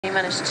He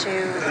managed to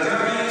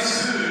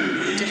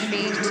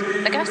defeat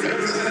AZE.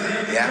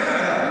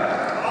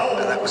 Yeah,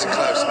 and that was a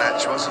close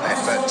match, wasn't it?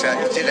 But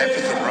he did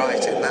everything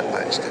right in that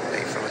match, didn't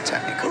he, from a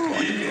technical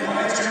point of view?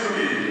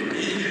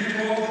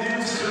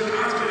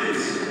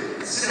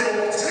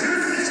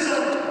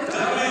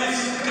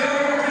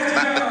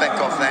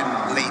 MAKHMADBEKOV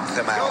then leads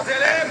them out,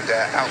 and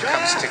out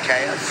comes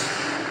TCKAEV.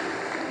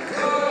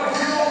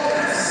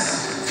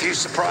 A few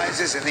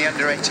surprises in the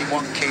under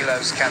 81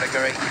 kilos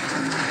category.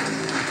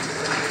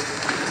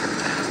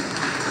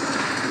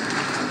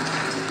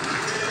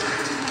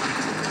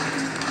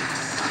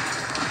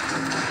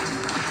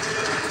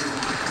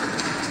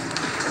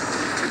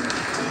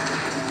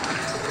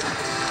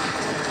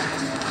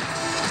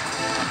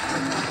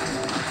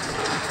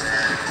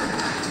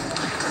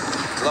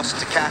 Lost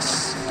to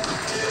AZE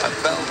of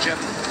Belgium,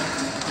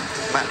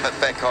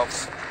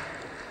 MAKHMADBEKOV.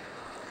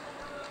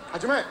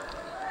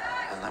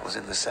 And that was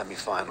in the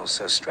semi-finals,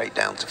 so straight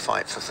down to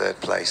fight for third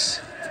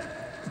place.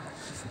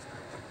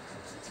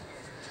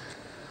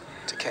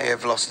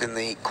 TJK lost in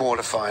the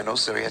quarterfinals,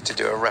 so he had to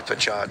do a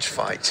repechage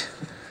fight,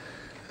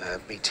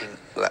 beating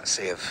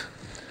AZE of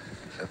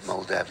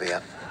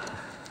Moldavia.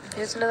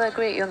 He's another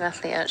great young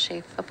athlete,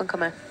 actually, up and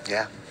coming.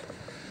 Yeah.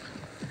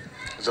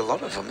 There's a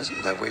lot of them,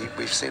 isn't there?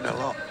 We've seen a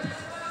lot.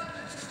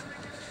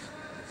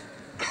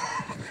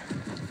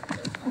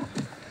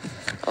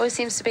 Always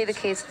seems to be the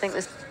case. I think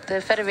the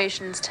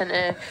federations tend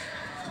to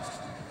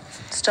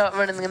start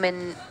running them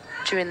in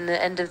during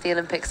the end of the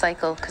Olympic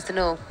cycle because they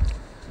know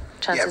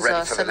chances ready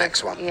are for the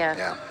next one.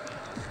 Yeah.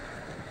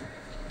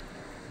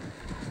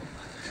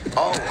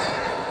 Oh,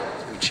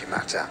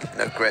 Uchimata.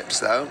 No grips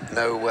though.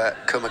 No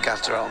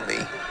kumagata on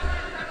the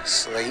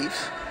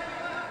sleeve.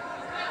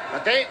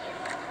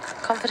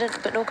 Confident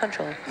but no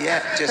control.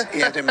 Yeah, just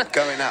he had him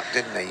going up,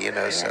 didn't he? You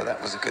know, so that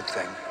was a good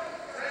thing.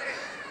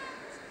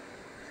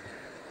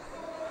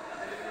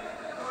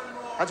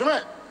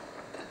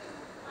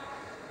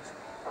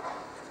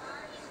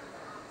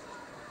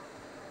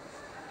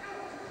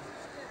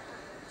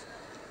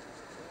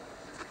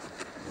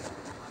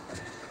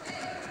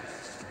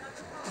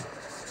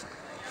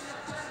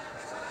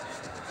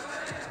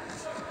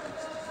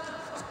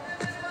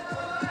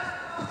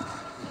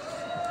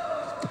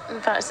 In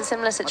fact, it's a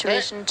similar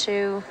situation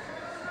to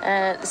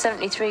the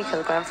 73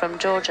 kilogram from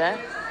Georgia.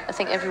 I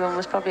think everyone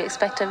was probably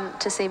expecting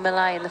to see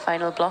Malai in the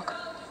final block.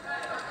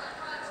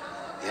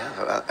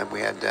 Yeah, and we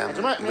had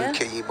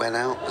Muki went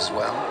out as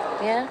well.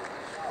 Yeah.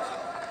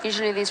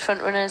 Usually these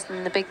front runners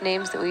and the big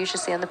names that we usually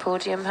see on the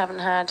podium haven't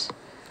had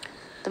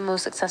the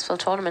most successful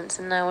tournaments,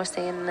 and now we're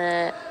seeing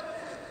the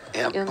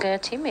younger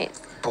teammates.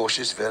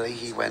 Portiashvili,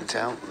 he went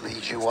out. Li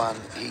Juan,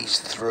 he's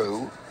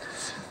through.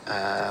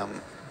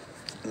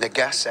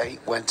 Nagase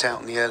went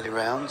out in the early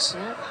rounds.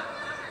 Yeah.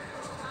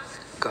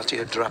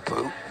 Gautier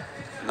Drapeau,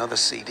 another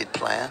seeded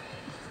player.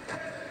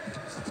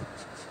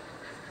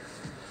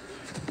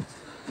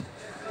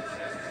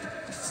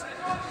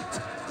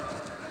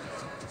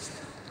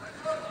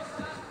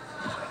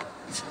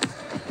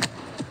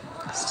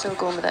 Still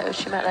going with that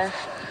Uchimata.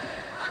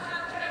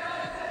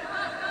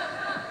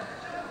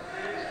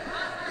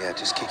 Yeah,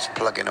 just keeps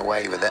plugging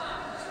away with it.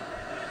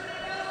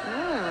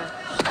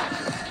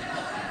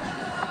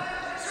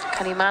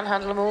 Can he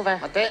manhandle him over?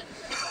 I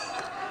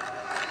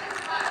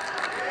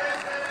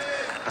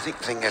think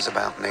the thing is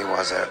about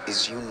Newaza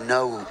is you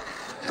know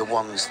the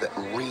ones that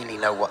really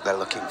know what they're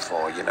looking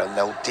for. You know,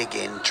 they'll dig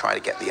in, try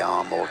to get the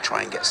arm or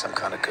try and get some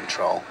kind of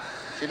control.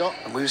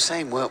 And we were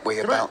saying, weren't we,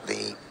 about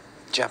the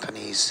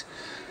Japanese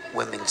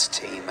women's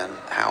team and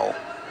how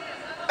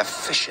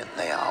efficient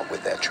they are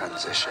with their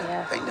transition.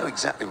 Yeah. They know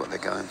exactly what they're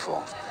going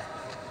for.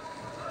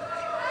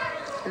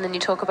 And then you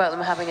talk about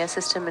them having a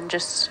system and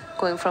just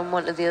going from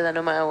one to the other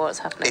no matter what's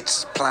happening.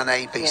 It's plan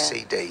A, B,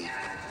 C, D,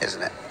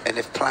 isn't it? And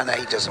if plan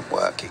A doesn't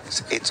work,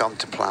 it's on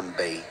to plan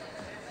B.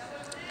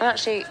 And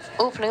actually,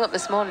 opening up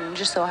this morning, you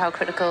just saw how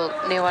critical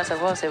Newaza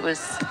was. It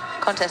was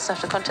contest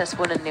after contest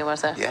winning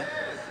Newaza. Yeah.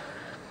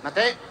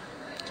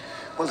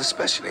 Well,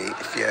 especially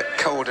if your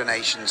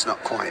coordination's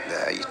not quite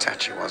there, your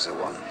Tachiwaza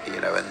one, you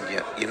know, and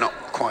you're not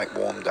quite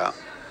warmed up.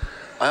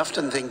 I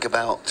often think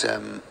about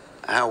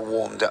how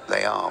warmed up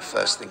they are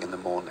first thing in the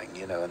morning,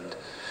 you know, and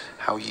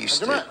how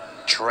used to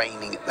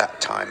training at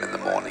that time in the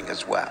morning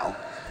as well.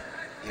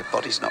 Your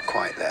body's not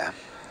quite there,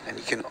 and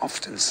you can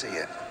often see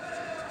it.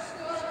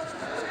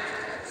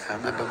 I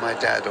remember my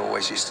dad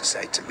always used to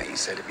say to me, he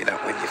said, if you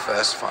don't win your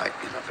first fight,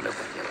 you're not going to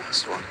win your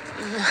last one.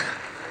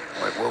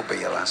 Or it will be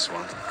your last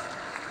one.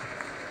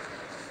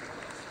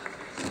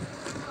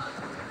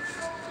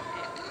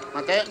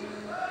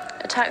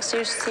 Attacks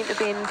do seem to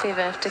be in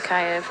favour of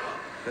TCKAEV.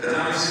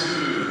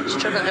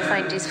 Struggling to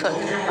find his foot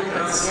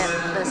backwards. Yeah,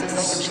 there's his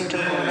second shooter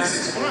corner.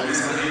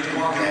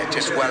 Yeah,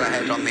 just well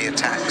ahead on the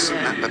attacks.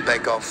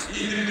 MAKHMADBEKOV.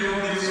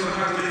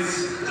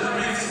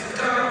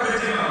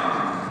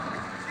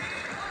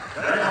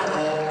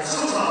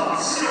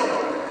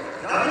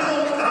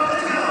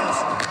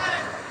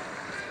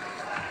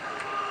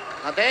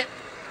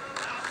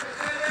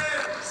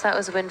 So that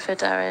was a win for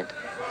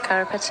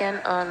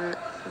Karapetyan on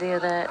the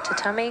other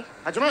tatami,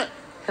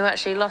 who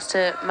actually lost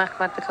to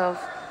MAKHMADBEKOV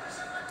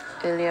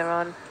earlier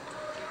on.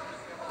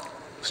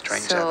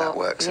 Strange how that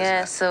works,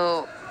 yeah, isn't it?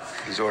 so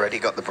he's already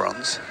got the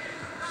bronze.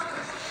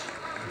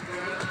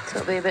 So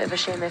it'll be a bit of a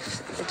shame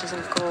if it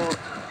doesn't go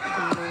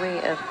in the way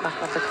of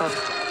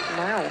MAKHMADBEKOV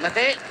now.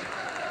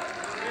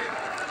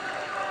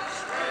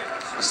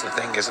 That's the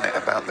thing, isn't it,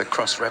 about the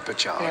cross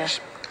repechage? Yeah.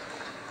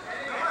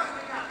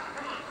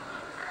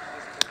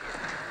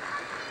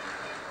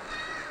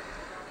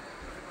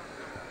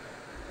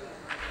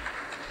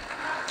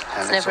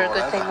 And it's never a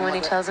good over. thing when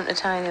he tells him to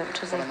tie up,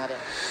 does he?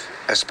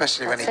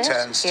 Especially when he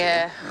turns to you.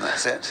 And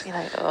that's it. You're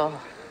like,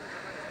 oh.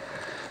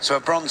 So a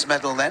bronze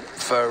medal then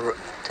for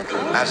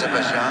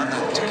Azerbaijan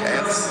and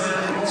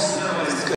TJK.